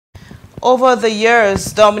Over the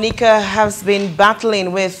years, Dominica has been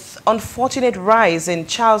battling with unfortunate rise in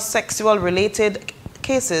child sexual related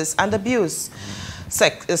cases and abuse.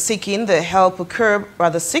 Seeking to help curb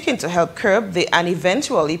and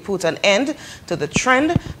eventually put an end to the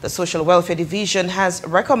trend, the Social Welfare Division has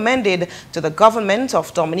recommended to the government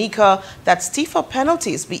of Dominica that stiffer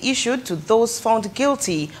penalties be issued to those found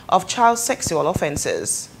guilty of child sexual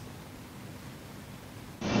offenses.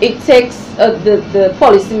 It takes the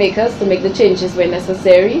policymakers to make the changes where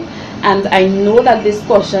necessary, and I know that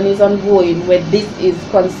discussion is ongoing where this is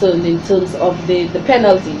concerned in terms of the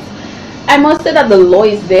penalties. I must say that the law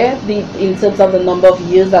is there in terms of the number of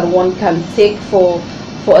years that one can take for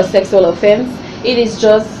a sexual offense. It is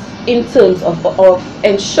just in terms of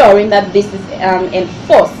ensuring that this is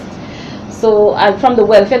enforced. So from the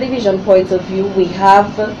welfare division point of view, we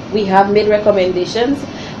have made recommendations,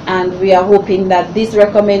 and we are hoping that these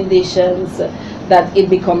recommendations, that it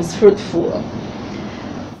becomes fruitful.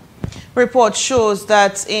 Report shows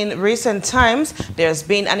that in recent times, there's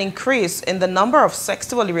been an increase in the number of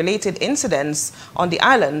sexually related incidents on the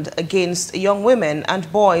island against young women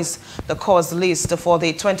and boys. The cause list for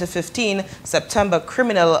the 2015 September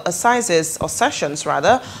criminal assizes, or sessions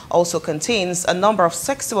rather, also contains a number of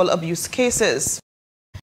sexual abuse cases.